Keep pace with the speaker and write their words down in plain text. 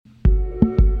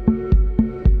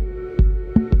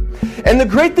And the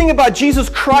great thing about Jesus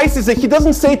Christ is that he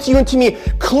doesn't say to you and to me,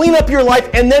 clean up your life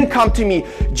and then come to me.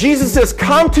 Jesus says,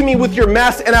 come to me with your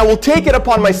mess and I will take it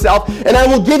upon myself and I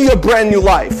will give you a brand new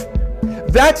life.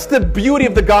 That's the beauty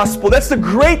of the gospel. That's the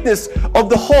greatness of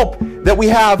the hope that we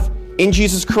have in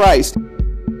Jesus Christ.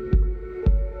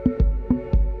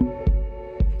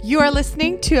 You are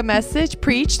listening to a message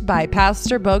preached by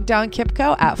Pastor Bogdan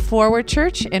Kipko at Forward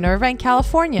Church in Irvine,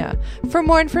 California. For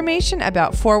more information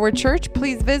about Forward Church,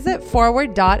 please visit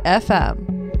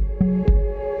forward.fm.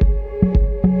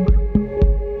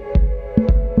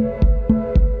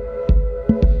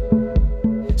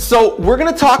 So we're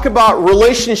going to talk about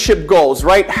relationship goals,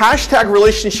 right? Hashtag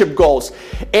relationship goals.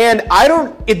 And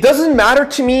it doesn't matter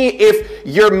to me if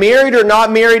you're married or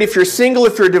not married, if you're single,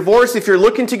 if you're divorced, if you're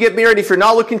looking to get married, if you're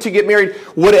not looking to get married,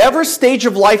 whatever stage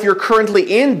of life you're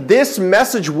currently in, this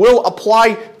message will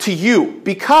apply to you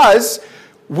because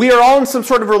we are all in some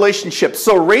sort of relationship.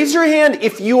 So raise your hand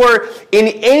if you are in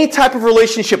any type of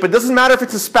relationship. It doesn't matter if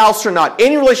it's a spouse or not.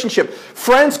 Any relationship.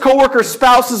 Friends, coworkers,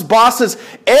 spouses, bosses,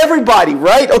 everybody,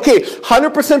 right? Okay,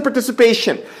 100%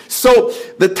 participation. So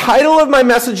the title of my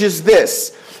message is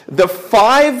this: the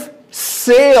 5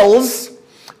 sales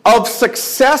of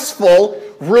successful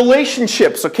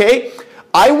relationships, okay?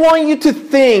 I want you to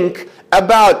think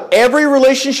about every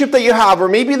relationship that you have, or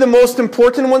maybe the most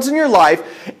important ones in your life,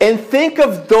 and think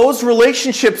of those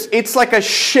relationships. It's like a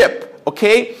ship,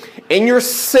 okay? And you're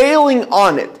sailing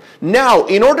on it. Now,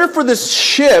 in order for this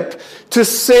ship to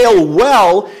sail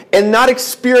well and not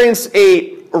experience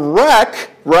a wreck,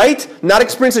 right? Not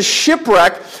experience a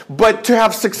shipwreck, but to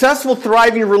have successful,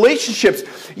 thriving relationships,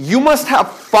 you must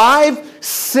have 5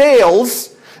 sails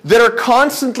that are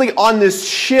constantly on this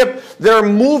ship, that are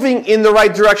moving in the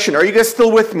right direction. Are you guys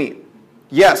still with me?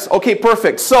 Yes. Okay,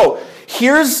 perfect. So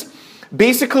here's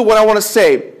basically what I want to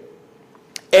say.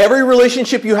 Every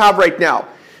relationship you have right now,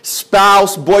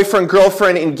 spouse, boyfriend,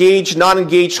 girlfriend, engaged, not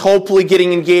engaged, hopefully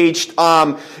getting engaged,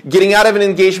 getting out of an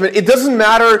engagement, it doesn't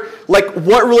matter like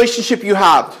what relationship you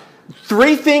have.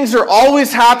 3 things are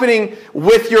always happening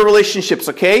with your relationships,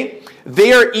 okay?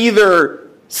 They are either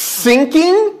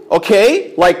sinking,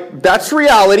 okay, like that's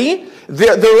reality.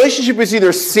 The relationship is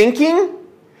either sinking,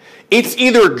 it's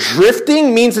either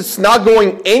drifting, means it's not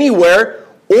going anywhere,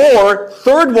 or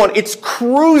third one, it's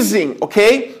cruising,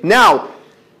 okay? Now,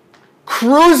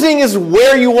 cruising is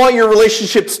where you want your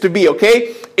relationships to be,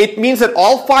 okay? It means that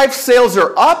all 5 sails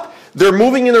are up, they're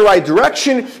moving in the right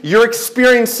direction, you're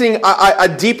experiencing a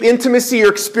deep intimacy,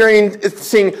 you're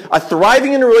experiencing a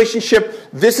thriving in a relationship.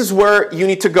 This is where you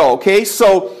need to go, okay?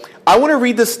 So I want to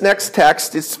read this next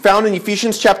text. It's found in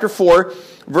Ephesians chapter 4,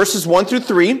 verses 1 through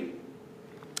 3.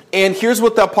 And here's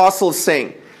what the apostle is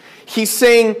saying. He's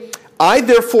saying, I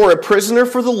therefore, a prisoner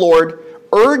for the Lord,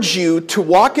 urge you to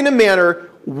walk in a manner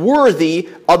worthy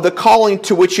of the calling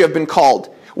to which you have been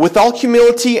called, with all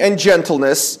humility and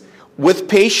gentleness, with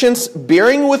patience,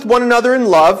 bearing with one another in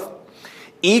love,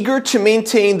 eager to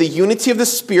maintain the unity of the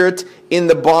Spirit in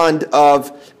the bond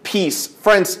of peace.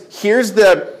 Friends, here's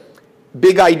the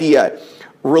big idea.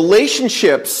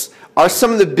 Relationships are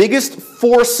some of the biggest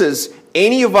forces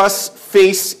any of us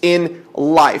face in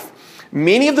life.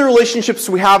 Many of the relationships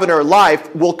we have in our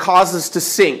life will cause us to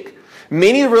sink.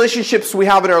 Many of the relationships we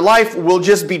have in our life will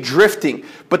just be drifting.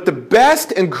 But the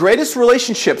best and greatest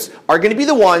relationships are going to be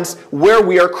the ones where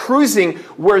we are cruising,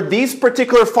 where these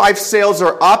particular 5 sails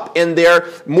are up and they're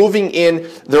moving in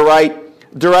the right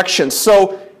direction.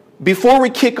 So before we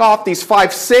kick off these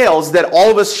 5 sails that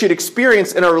all of us should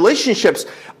experience in our relationships,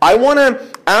 I want to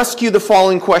ask you the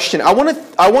following question. I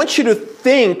want you to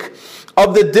think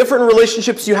of the different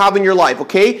relationships you have in your life,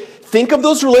 okay? Think of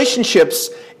those relationships.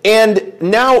 And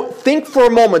now think for a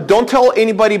moment. Don't tell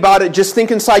anybody about it. Just think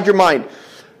inside your mind.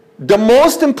 The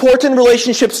most important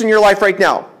relationships in your life right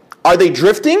now, are they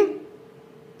drifting?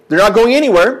 They're not going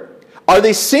anywhere. Are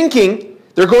they sinking?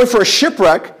 They're going for a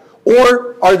shipwreck.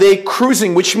 Or are they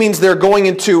cruising, which means they're going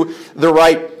into the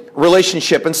right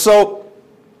relationship? And so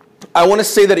I want to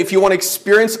say that if you want to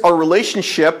experience a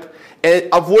relationship and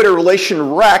avoid a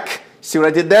relation wreck, see what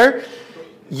I did there?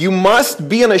 You must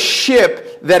be on a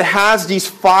ship that has these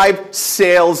 5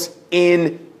 sails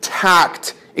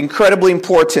intact. Incredibly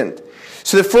important.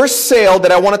 So the first sail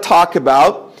that I want to talk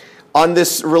about on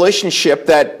this relationship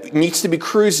that needs to be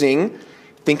cruising,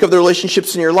 think of the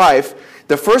relationships in your life.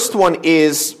 The first one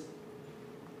is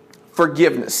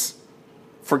forgiveness.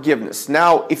 Forgiveness.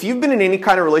 Now, if you've been in any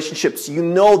kind of relationships, you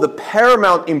know the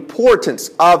paramount importance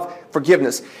of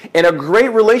forgiveness. And a great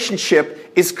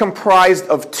relationship is comprised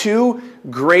of 2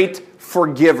 great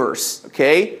forgivers,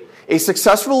 okay? A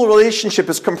successful relationship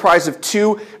is comprised of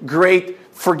 2 great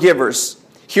forgivers.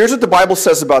 Here's what the Bible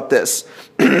says about this.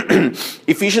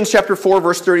 Ephesians chapter 4,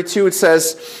 verse 32, it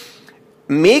says,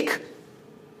 make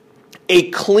a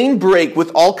clean break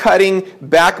with all cutting,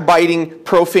 backbiting,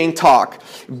 profane talk.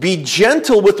 Be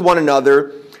gentle with one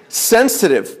another,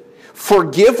 sensitive.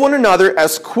 Forgive one another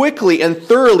as quickly and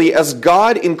thoroughly as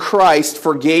God in Christ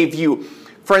forgave you.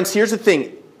 Friends, here's the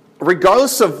thing.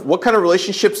 Regardless of what kind of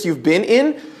relationships you've been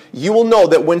in, you will know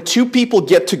that when two people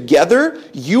get together,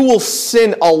 you will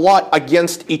sin a lot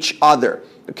against each other.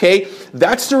 Okay?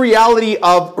 That's the reality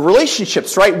of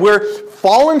relationships, right? We're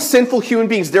fallen, sinful human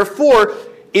beings. Therefore,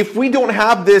 if we don't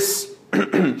have this,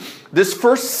 this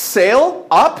first sail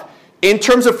up in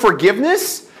terms of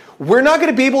forgiveness, we're not going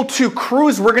to be able to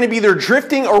cruise. We're going to be either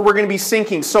drifting or we're going to be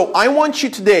sinking. So I want you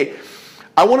today,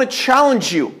 I want to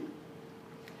challenge you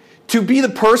to be the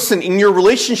person in your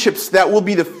relationships that will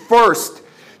be the first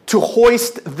to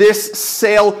hoist this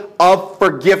sail of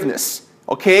forgiveness.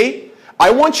 Okay?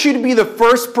 I want you to be the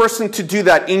first person to do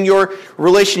that in your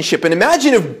relationship. And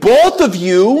imagine if both of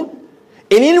you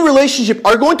and in a relationship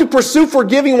are going to pursue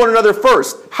forgiving one another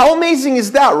first. How amazing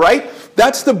is that, right?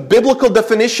 That's the biblical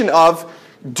definition of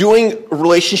doing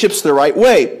relationships the right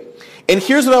way. And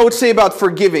here's what I would say about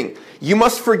forgiving. You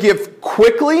must forgive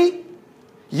quickly,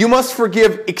 you must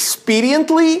forgive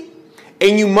expediently,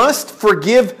 and you must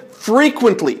forgive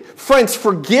frequently. Friends,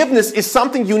 forgiveness is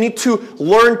something you need to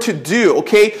learn to do,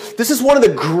 okay? This is one of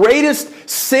the greatest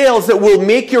sails that will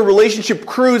make your relationship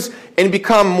cruise and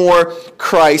become more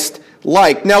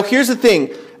Christ-like. Now, here's the thing.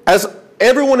 As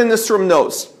everyone in this room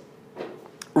knows,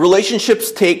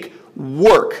 relationships take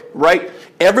work, right?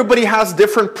 Everybody has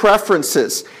different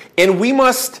preferences, and we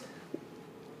must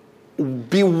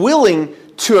be willing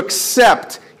to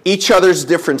accept each other's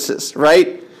differences,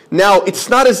 right? Now, it's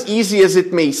not as easy as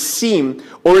it may seem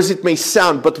or as it may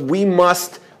sound, but we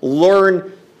must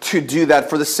learn to do that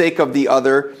for the sake of the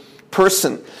other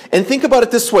person. And think about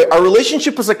it this way. Our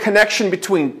relationship is a connection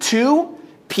between two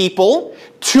people,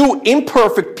 two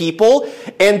imperfect people,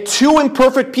 and two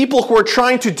imperfect people who are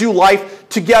trying to do life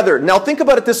together. Now, think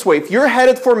about it this way. If you're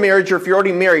headed for marriage or if you're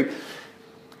already married,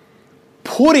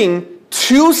 putting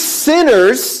two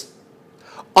sinners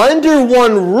under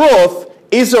one roof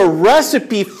is a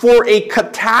recipe for a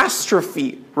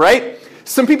catastrophe, right?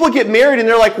 Some people get married and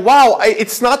they're like, wow,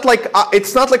 it's not like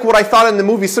what I thought in the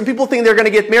movie. Some people think they're going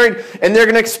to get married and they're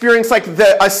going to experience like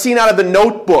a scene out of The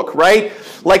Notebook, right?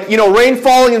 Like, rain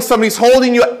falling and somebody's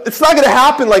holding you. It's not going to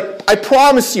happen, like, I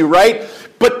promise you, right?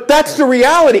 But that's the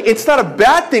reality. It's not a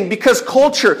bad thing because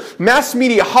culture, mass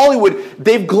media, Hollywood,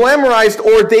 they've glamorized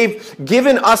or they've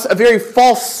given us a very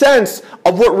false sense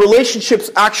of what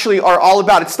relationships actually are all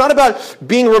about. It's not about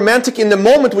being romantic in the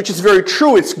moment, which is very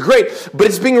true. It's great. But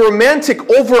it's being romantic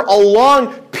over a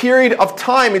long period of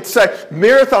time. It's a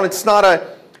marathon. It's not a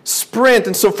sprint.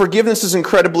 And so forgiveness is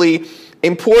incredibly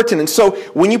important. And so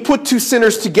when you put two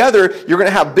sinners together, you're going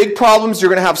to have big problems, you're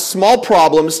going to have small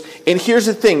problems. And here's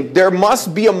the thing, there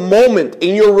must be a moment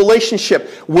in your relationship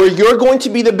where you're going to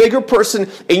be the bigger person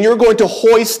and you're going to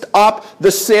hoist up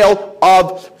the sail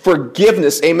of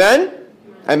forgiveness. Amen?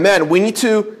 Amen. We need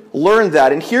to learn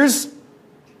that. And here's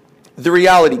the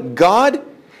reality. God,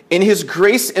 in His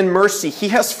grace and mercy, He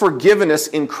has forgiven us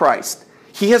in Christ.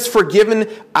 He has forgiven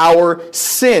our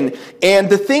sin. And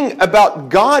the thing about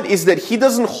God is that He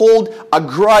doesn't hold a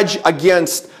grudge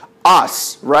against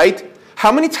us, right?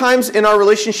 How many times in our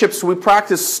relationships we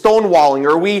practice stonewalling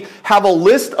or we have a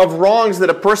list of wrongs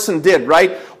that a person did,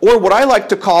 right? Or what I like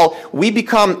to call, we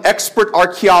become expert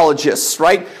archaeologists,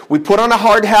 right? We put on a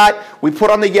hard hat, we put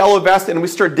on the yellow vest, and we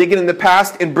start digging in the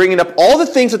past and bringing up all the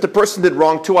things that the person did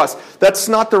wrong to us. That's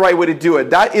not the right way to do it.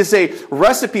 That is a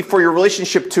recipe for your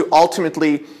relationship to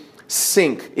ultimately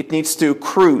sink. It needs to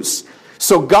cruise.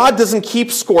 So God doesn't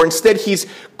keep score. Instead, He's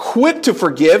quick to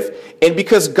forgive. And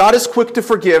because God is quick to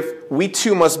forgive, we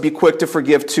too must be quick to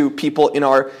forgive to people in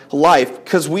our life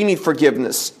because we need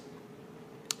forgiveness.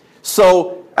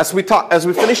 So as we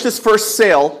finish this first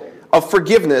sail of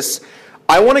forgiveness,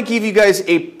 I want to give you guys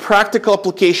a practical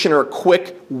application or a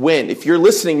quick win. If you're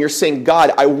listening, you're saying,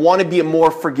 God, I want to be a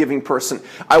more forgiving person.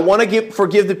 I want to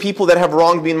forgive the people that have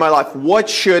wronged me in my life. What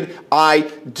should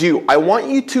I do? I want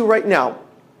you to right now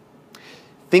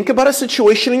think about a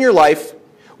situation in your life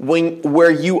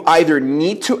where you either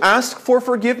need to ask for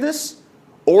forgiveness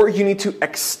or you need to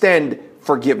extend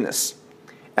forgiveness.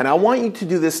 And I want you to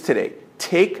do this today.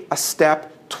 Take a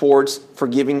step towards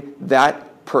forgiving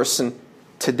that person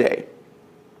today.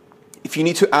 If you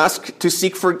need to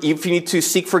seek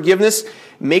forgiveness,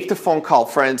 make the phone call,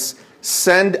 friends.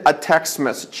 Send a text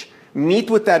message. meet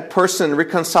with that person and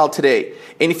reconcile today.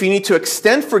 And if you need to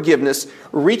extend forgiveness,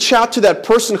 reach out to that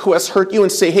person who has hurt you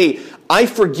and say, hey, I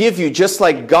forgive you just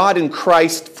like God in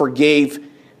Christ forgave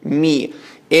me.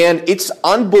 And it's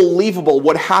unbelievable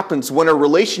what happens when a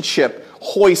relationship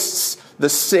hoists the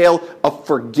sail of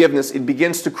forgiveness. It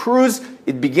begins to cruise.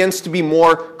 It begins to be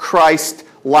more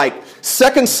Christ-like.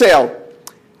 Second sail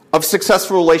of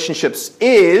successful relationships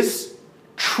is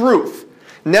truth.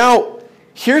 Now,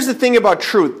 here's the thing about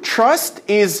truth. Trust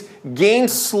is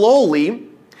gained slowly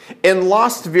and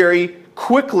lost very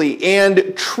quickly.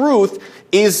 And truth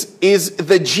is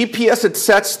the GPS that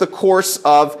sets the course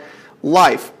of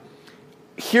life.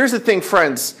 Here's the thing,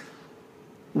 friends.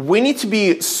 We need to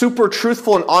be super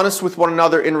truthful and honest with one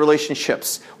another in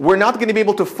relationships. We're not going to be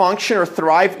able to function or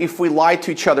thrive if we lie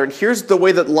to each other. And here's the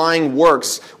way that lying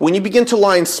works. When you begin to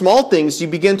lie in small things, you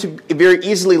begin to very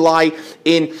easily lie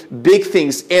in big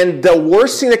things. And the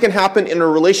worst thing that can happen in a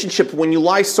relationship when you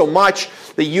lie so much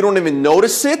that you don't even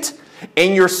notice it,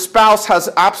 and your spouse has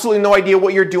absolutely no idea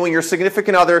what you're doing, your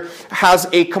significant other has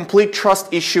a complete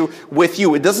trust issue with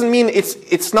you. It doesn't mean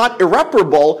it's not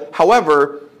irreparable.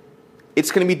 However,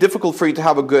 it's going to be difficult for you to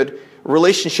have a good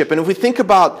relationship. And if we think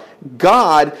about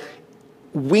God,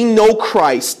 we know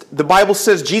Christ. The Bible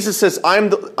says, Jesus says, I'm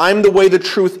the way, the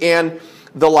truth, and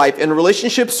the life. And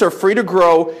relationships are free to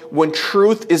grow when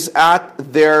truth is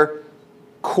at their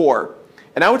core.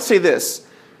 And I would say this,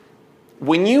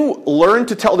 when you learn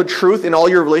to tell the truth in all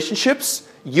your relationships,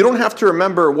 you don't have to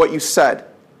remember what you said,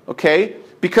 okay?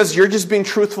 Because you're just being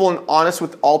truthful and honest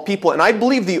with all people. And I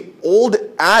believe the old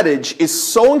adage is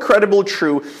so incredibly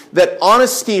true that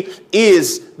honesty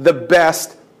is the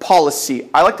best policy.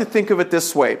 I like to think of it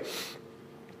this way.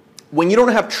 When you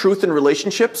don't have truth in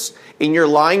relationships, and you're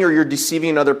lying or you're deceiving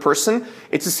another person,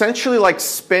 it's essentially like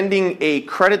spending a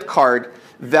credit card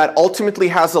that ultimately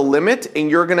has a limit,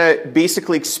 and you're going to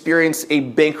basically experience a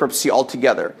bankruptcy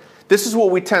altogether. This is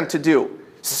what we tend to do.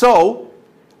 So,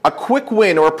 a quick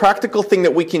win or a practical thing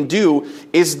that we can do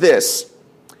is this.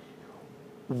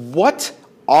 What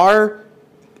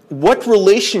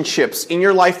relationships in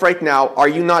your life right now are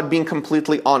you not being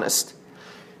completely honest?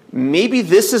 Maybe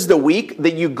this is the week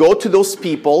that you go to those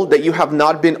people that you have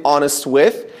not been honest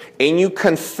with, and you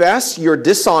confess your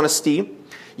dishonesty,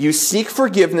 you seek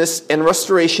forgiveness and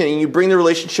restoration, and you bring the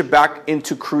relationship back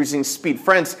into cruising speed.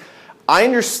 Friends, I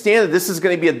understand that this is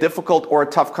going to be a difficult or a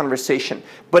tough conversation,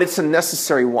 but it's a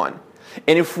necessary one.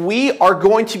 And if we are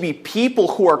going to be people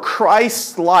who are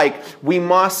Christ-like, we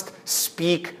must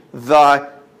speak the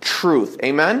truth.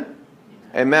 Amen?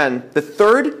 Amen. The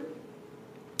third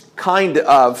kind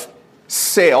of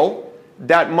sail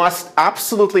that must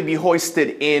absolutely be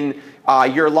hoisted in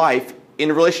your life,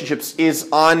 in relationships, is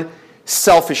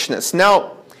unselfishness.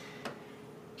 Now,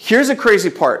 here's a crazy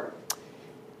part.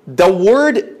 The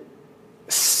word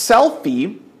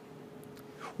selfie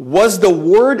was the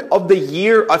word of the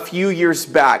year a few years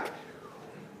back.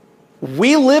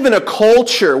 We live in a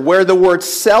culture where the word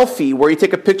selfie, where you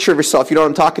take a picture of yourself, you know what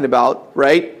I'm talking about,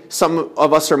 right? Some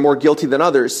of us are more guilty than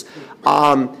others.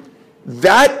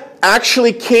 That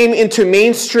actually came into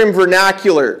mainstream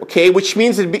vernacular, okay, which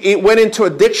means it went into a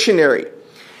dictionary.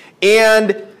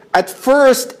 And at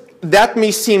first, that may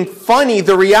seem funny.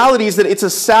 The reality is that it's a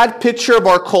sad picture of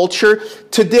our culture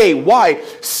today. Why?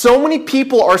 So many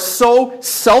people are so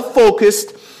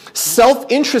self-focused,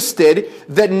 self-interested,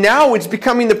 that now it's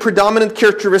becoming the predominant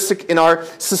characteristic in our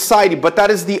society. But that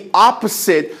is the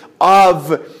opposite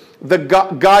of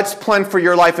God's plan for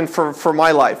your life and for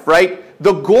my life, right?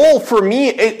 The goal for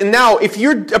me now, if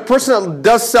you're a person that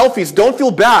does selfies, don't feel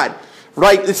bad,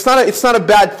 right? It's not a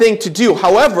bad thing to do.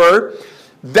 However,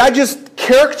 that just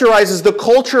characterizes the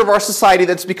culture of our society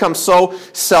that's become so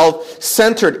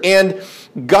self-centered. And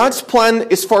God's plan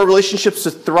is for our relationships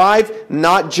to thrive,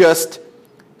 not just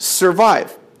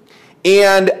survive.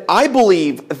 And I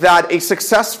believe that a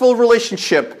successful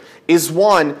relationship is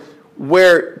one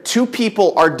where two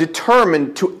people are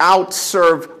determined to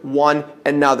outserve one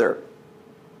another.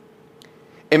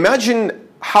 Imagine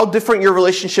how different your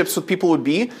relationships with people would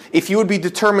be if you would be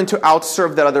determined to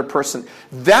outserve that other person.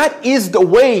 That is the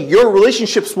way your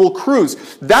relationships will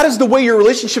cruise. That is the way your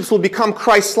relationships will become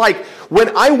Christ-like.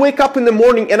 When I wake up in the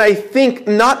morning and I think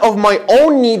not of my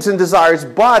own needs and desires,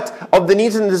 but of the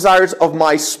needs and desires of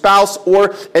my spouse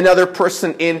or another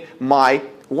person in my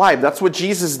life. That's what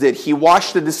Jesus did. He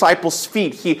washed the disciples'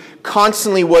 feet. He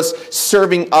constantly was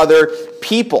serving other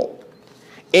people.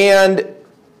 And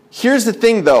here's the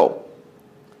thing, though.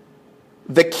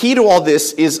 The key to all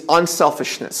this is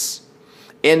unselfishness.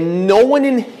 And no one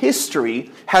in history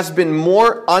has been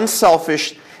more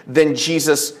unselfish than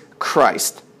Jesus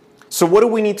Christ. So what do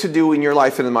we need to do in your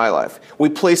life and in my life? We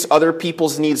place other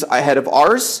people's needs ahead of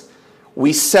ours.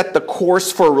 We set the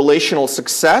course for relational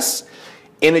success.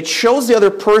 And it shows the other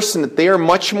person that they are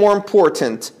much more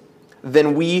important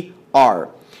than we are.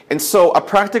 And so a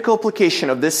practical application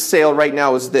of this sale right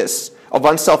now is this, of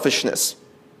unselfishness.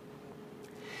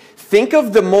 Think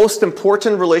of the most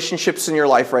important relationships in your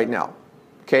life right now.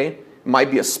 Okay? It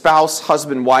might be a spouse,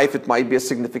 husband, wife. It might be a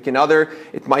significant other.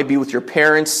 It might be with your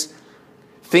parents.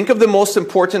 Think of the most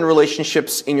important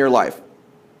relationships in your life.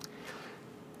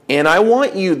 And I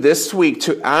want you this week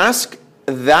to ask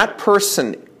that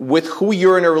person with who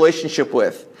you're in a relationship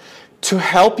with to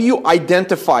help you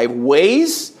identify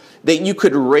ways that you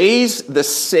could raise the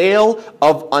sale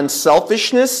of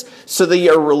unselfishness so that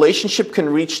your relationship can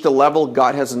reach the level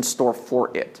God has in store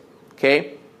for it.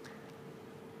 Okay?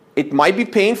 It might be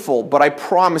painful, but I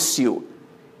promise you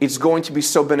it's going to be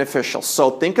so beneficial.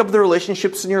 So think of the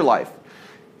relationships in your life.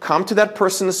 Come to that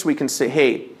person this week and say,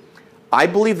 hey, I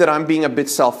believe that I'm being a bit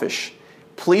selfish.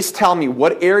 Please tell me,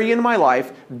 what area in my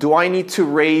life do I need to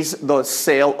raise the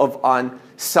sale of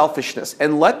unselfishness?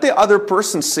 And let the other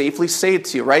person safely say it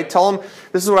to you, right? Tell them,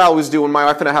 this is what I always do when my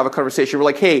wife and I have a conversation. We're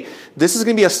like, hey, this is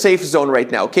going to be a safe zone right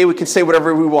now, okay? We can say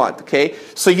whatever we want, okay?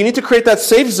 So you need to create that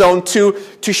safe zone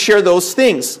to share those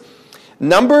things.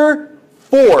 Number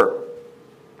 4,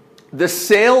 the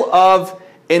sale of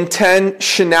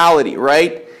intentionality,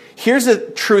 right? Here's the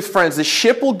truth, friends. The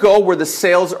ship will go where the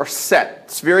sails are set.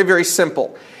 It's very, very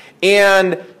simple.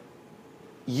 And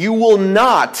you will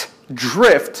not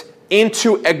drift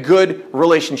into a good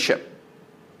relationship.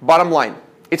 Bottom line.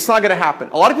 It's not going to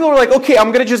happen. A lot of people are like, okay, I'm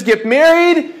going to just get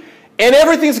married and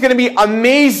everything's going to be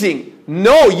amazing.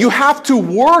 No, you have to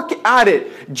work at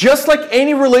it. Just like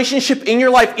any relationship in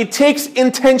your life, it takes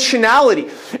intentionality.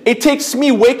 It takes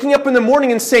me waking up in the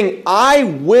morning and saying, I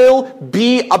will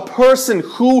be a person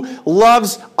who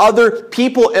loves other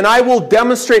people and I will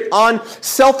demonstrate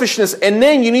unselfishness. And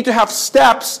then you need to have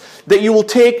steps that you will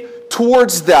take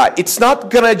towards that. It's not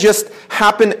going to just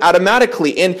happen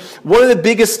automatically. And one of the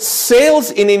biggest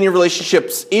sales in any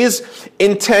relationships is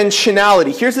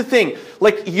intentionality. Here's the thing.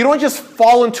 Like, you don't just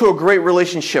fall into a great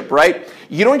relationship, right?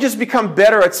 You don't just become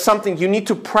better at something. You need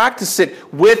to practice it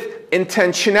with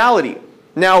intentionality.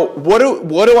 Now, what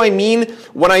do I mean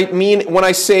when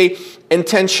I say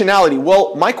intentionality?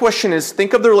 Well, my question is,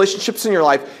 think of the relationships in your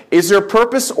life. Is there a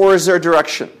purpose or is there a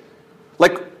direction?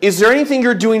 Like, is there anything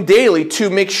you're doing daily to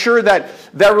make sure that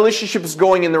that relationship is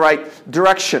going in the right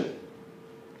direction?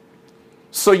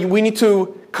 So we need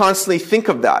to constantly think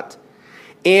of that.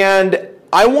 And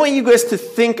I want you guys to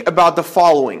think about the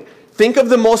following. Think of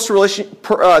the most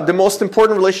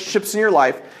important relationships in your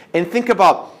life and think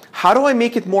about, how do I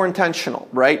make it more intentional,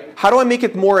 right? How do I make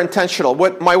it more intentional?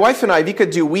 What my wife and I, Vika,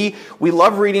 do, we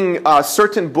love reading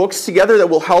certain books together that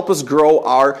will help us grow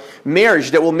our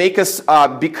marriage, that will make us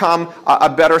become a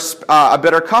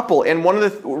better couple. And one of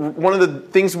the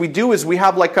things we do is we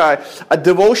have like a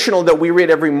devotional that we read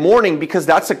every morning, because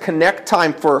that's a connect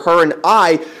time for her and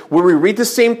I, where we read the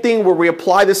same thing, where we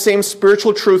apply the same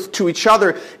spiritual truth to each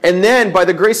other. And then by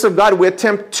the grace of God, we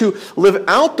attempt to live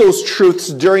out those truths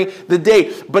during the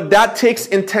day. But that takes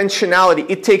intentionality.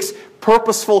 It takes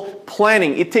purposeful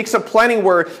planning. It takes a planning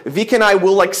where Vika and I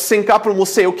will like sync up and we'll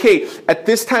say, okay, at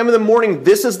this time of the morning,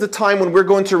 this is the time when we're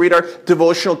going to read our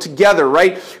devotional together,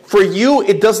 right? For you,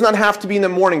 it does not have to be in the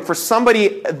morning. For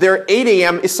somebody, their 8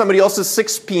 a.m. is somebody else's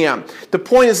 6 p.m. The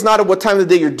point is not at what time of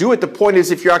the day you do it. The point is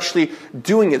if you're actually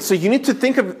doing it. So you need to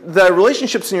think of the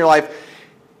relationships in your life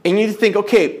and you need to think,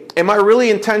 okay, am I really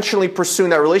intentionally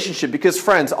pursuing that relationship? Because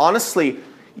friends, honestly,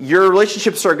 your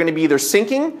relationships are going to be either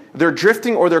sinking, they're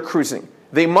drifting, or they're cruising.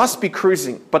 They must be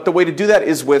cruising, but the way to do that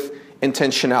is with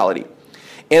intentionality.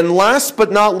 And last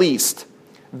but not least,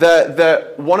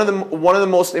 one of the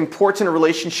most important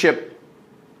relationship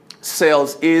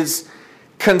sales is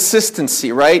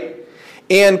consistency, right?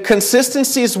 And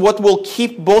consistency is what will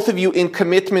keep both of you in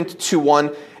commitment to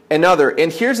one another.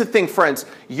 And here's the thing, friends,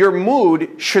 your mood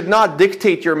should not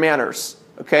dictate your manners,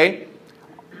 okay?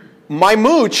 My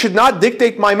mood should not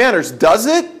dictate my manners. Does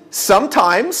it?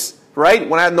 Sometimes, right?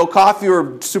 When I have no coffee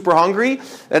or super hungry,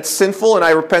 that's sinful and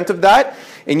I repent of that.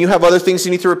 And you have other things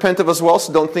you need to repent of as well,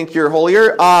 so don't think you're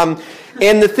holier. And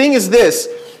the thing is this,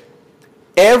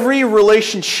 every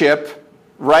relationship,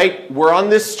 right? We're on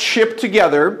this ship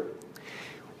together.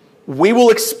 We will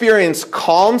experience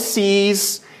calm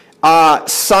seas,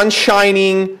 sun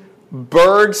shining,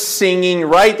 birds singing,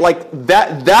 right? Like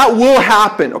that will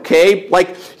happen, okay?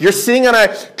 Like you're sitting on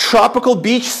a tropical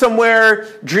beach somewhere,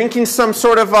 drinking some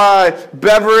sort of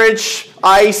beverage,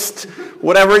 iced,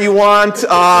 whatever you want,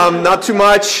 not too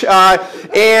much.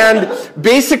 And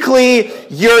basically,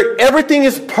 everything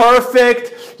is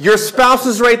perfect. Your spouse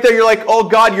is right there. You're like, oh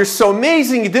God, you're so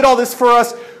amazing. You did all this for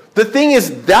us. The thing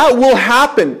is, that will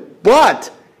happen,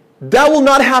 but that will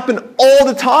not happen all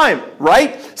the time,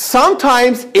 right?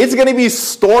 Sometimes it's going to be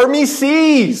stormy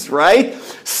seas, right?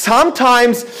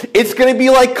 Sometimes it's going to be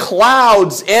like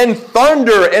clouds and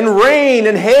thunder and rain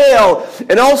and hail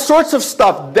and all sorts of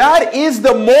stuff. That is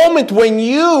the moment when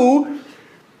you,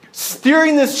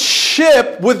 steering this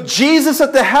ship with Jesus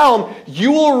at the helm,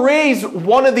 you will raise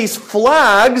one of these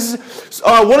flags,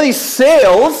 one of these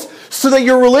sails, so that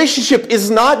your relationship is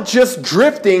not just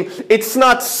drifting, it's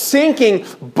not sinking,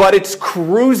 but it's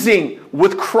cruising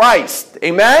with Christ.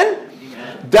 Amen?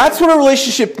 Amen. That's what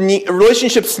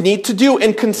relationships need to do,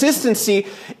 and consistency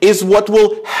is what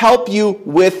will help you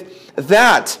with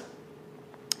that.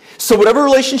 So whatever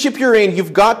relationship you're in,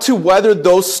 you've got to weather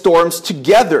those storms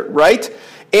together, right?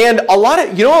 And a lot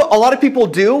of people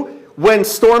do when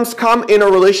storms come in a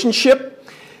relationship.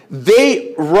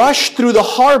 They rush through the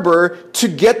harbor to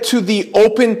get to the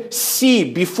open sea.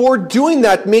 Before doing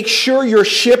that, make sure your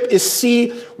ship is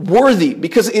seaworthy,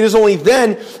 because it is only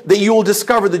then that you will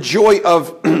discover the joy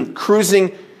of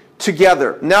cruising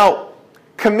together. Now,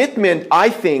 commitment, I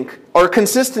think, or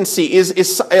consistency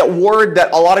is a word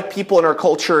that a lot of people in our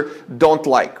culture don't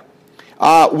like.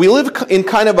 We live in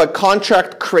kind of a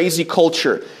contract crazy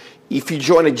culture. If you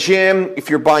join a gym, if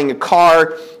you're buying a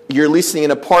car, you're leasing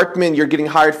an apartment, you're getting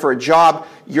hired for a job,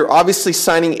 you're obviously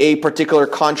signing a particular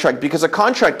contract, because a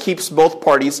contract keeps both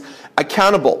parties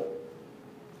accountable.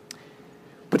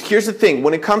 But here's the thing,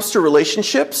 when it comes to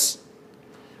relationships,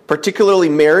 particularly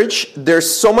marriage, there's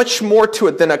so much more to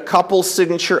it than a couple's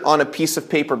signature on a piece of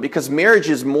paper, because marriage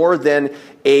is more than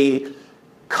a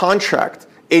contract.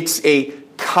 It's a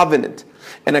covenant.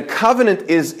 And a covenant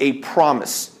is a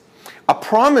promise. A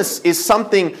promise is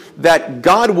something that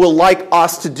God will like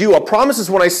us to do. A promise is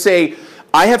when I say,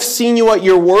 I have seen you at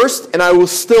your worst and I will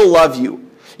still love you.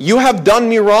 You have done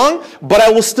me wrong, but I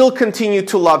will still continue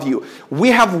to love you. We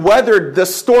have weathered the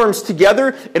storms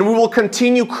together, and we will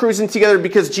continue cruising together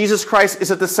because Jesus Christ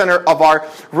is at the center of our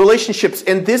relationships.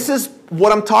 And this is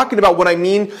what I'm talking about when I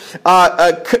mean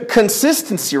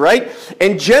consistency, right?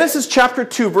 And Genesis chapter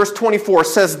 2, verse 24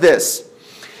 says this: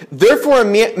 Therefore a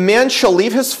man shall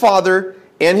leave his father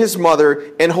and his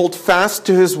mother and hold fast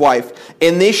to his wife,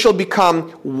 and they shall become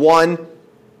one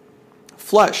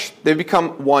flesh. They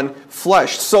become one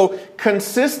flesh. So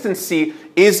consistency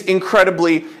is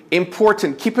incredibly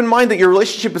important. Keep in mind that your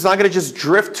relationship is not going to just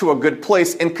drift to a good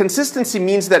place. And consistency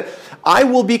means that I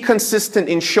will be consistent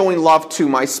in showing love to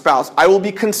my spouse. I will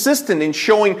be consistent in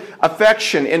showing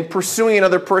affection and pursuing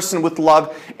another person with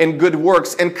love and good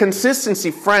works. And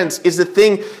consistency, friends, is a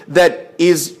thing that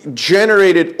is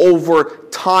generated over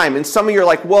time. And some of you are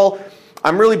like, well,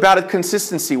 I'm really bad at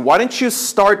consistency. Why don't you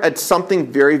start at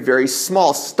something very, very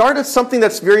small? Start at something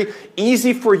that's very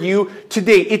easy for you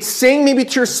today. It's saying maybe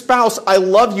to your spouse, I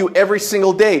love you every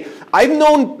single day. I've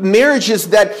known marriages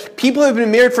that people have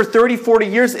been married for 30, 40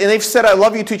 years and they've said I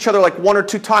love you to each other like 1 or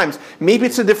 2 times. Maybe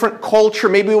it's a different culture.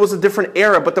 Maybe it was a different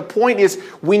era. But the point is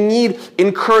we need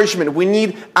encouragement. We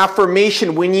need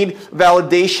affirmation. We need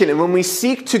validation. And when we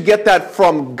seek to get that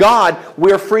from God,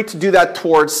 we are free to do that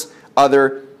towards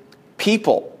other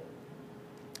people.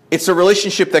 It's a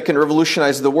relationship that can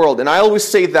revolutionize the world. And I always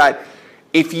say that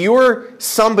if you're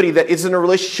somebody that is in a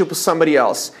relationship with somebody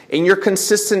else and you're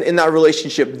consistent in that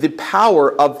relationship, the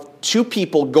power of 2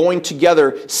 people going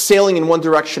together, sailing in one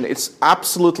direction, it's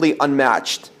absolutely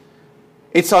unmatched.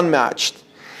 It's unmatched.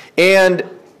 And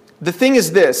the thing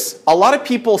is this, a lot of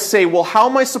people say, well, how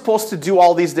am I supposed to do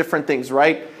all these different things,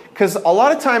 right? Because a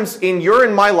lot of times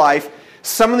in my life,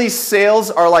 some of these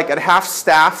sails are like at half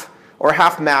staff, or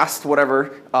half mast,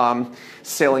 whatever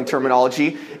sailing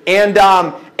terminology, and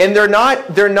they're not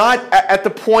at the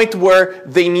point where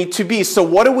they need to be. So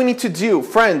what do we need to do,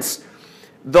 friends?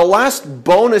 The last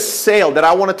bonus sail that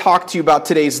I want to talk to you about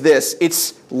today is this: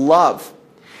 it's love,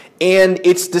 and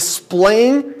it's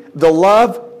displaying the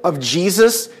love of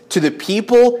Jesus to the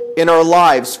people in our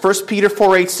lives. 1 Peter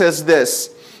 4:8 says this: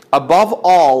 above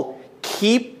all,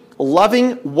 keep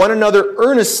loving one another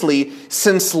earnestly,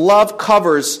 since love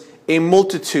covers a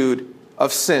multitude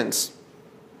of sins.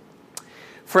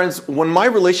 Friends, when my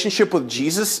relationship with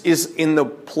Jesus is in the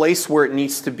place where it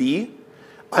needs to be,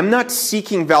 I'm not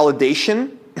seeking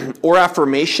validation or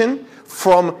affirmation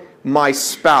from my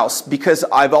spouse because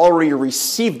I've already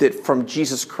received it from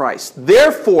Jesus Christ.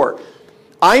 Therefore,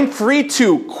 I'm free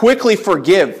to quickly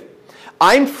forgive.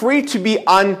 I'm free to be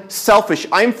unselfish.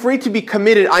 I'm free to be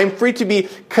committed. I'm free to be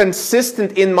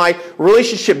consistent in my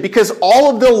relationship, because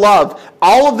all of the love,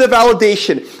 all of the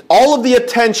validation, all of the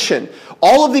attention,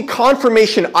 all of the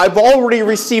confirmation I've already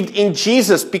received in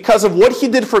Jesus because of what he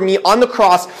did for me on the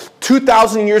cross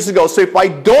 2,000 years ago. So if I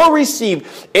don't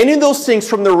receive any of those things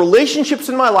from the relationships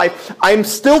in my life, I'm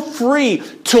still free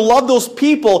to love those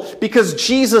people because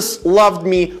Jesus loved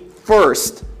me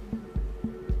first.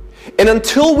 And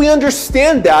until we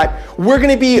understand that, we're going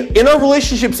to be in our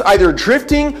relationships either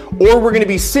drifting or we're going to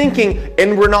be sinking,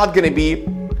 and we're not going to be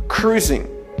cruising.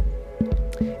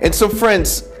 And so,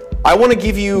 friends, I want to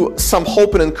give you some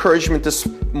hope and encouragement this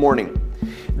morning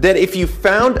that if you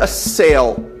found a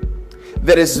sail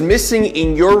that is missing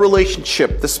in your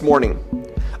relationship this morning,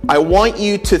 I want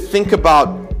you to think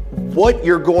about what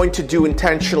you're going to do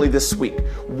intentionally this week.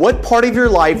 What part of your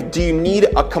life do you need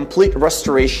a complete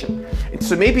restoration? And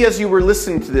so maybe as you were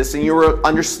listening to this and you were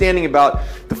understanding about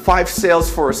the 5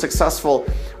 sails for successful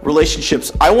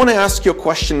relationships, I want to ask you a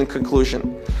question in conclusion.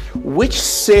 Which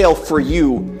sail for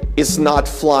you is not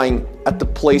flying at the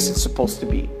place it's supposed to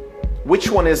be?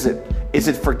 Which one is it? Is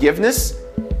it forgiveness?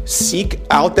 Seek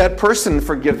out that person and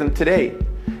forgive them today.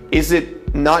 Is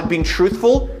it not being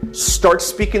truthful? Start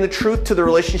speaking the truth to the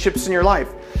relationships in your life.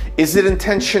 Is it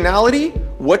intentionality?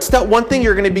 What's that one thing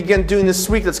you're going to begin doing this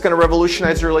week that's going to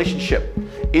revolutionize your relationship?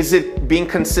 Is it being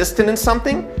consistent in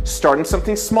something? Starting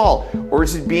something small. Or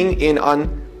is it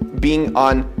being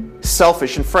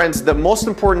unselfish? And friends, the most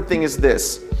important thing is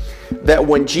this, that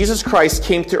when Jesus Christ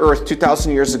came to earth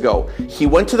 2,000 years ago, he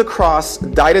went to the cross,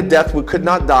 died a death we could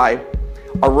not die,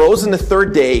 arose on the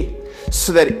 3rd day,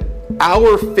 so that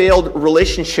our failed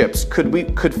relationships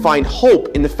could find hope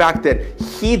in the fact that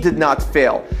he did not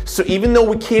fail. So even though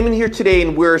we came in here today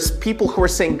and we're people who are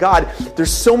saying, God,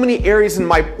 there's so many areas in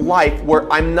my life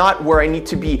where I'm not where I need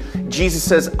to be, Jesus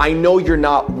says, I know you're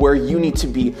not where you need to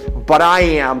be, but I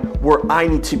am where I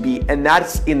need to be. And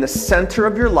that's in the center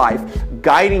of your life,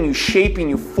 guiding you, shaping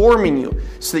you, forming you,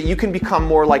 so that you can become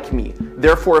more like me.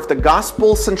 Therefore, if the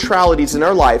gospel centrality is in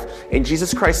our life and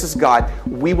Jesus Christ is God,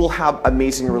 we will have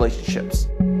amazing relationships.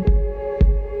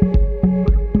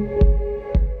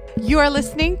 You are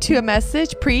listening to a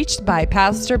message preached by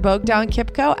Pastor Bogdan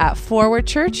Kipko at Forward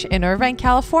Church in Irvine,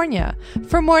 California.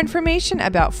 For more information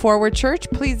about Forward Church,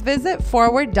 please visit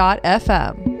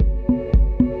forward.fm.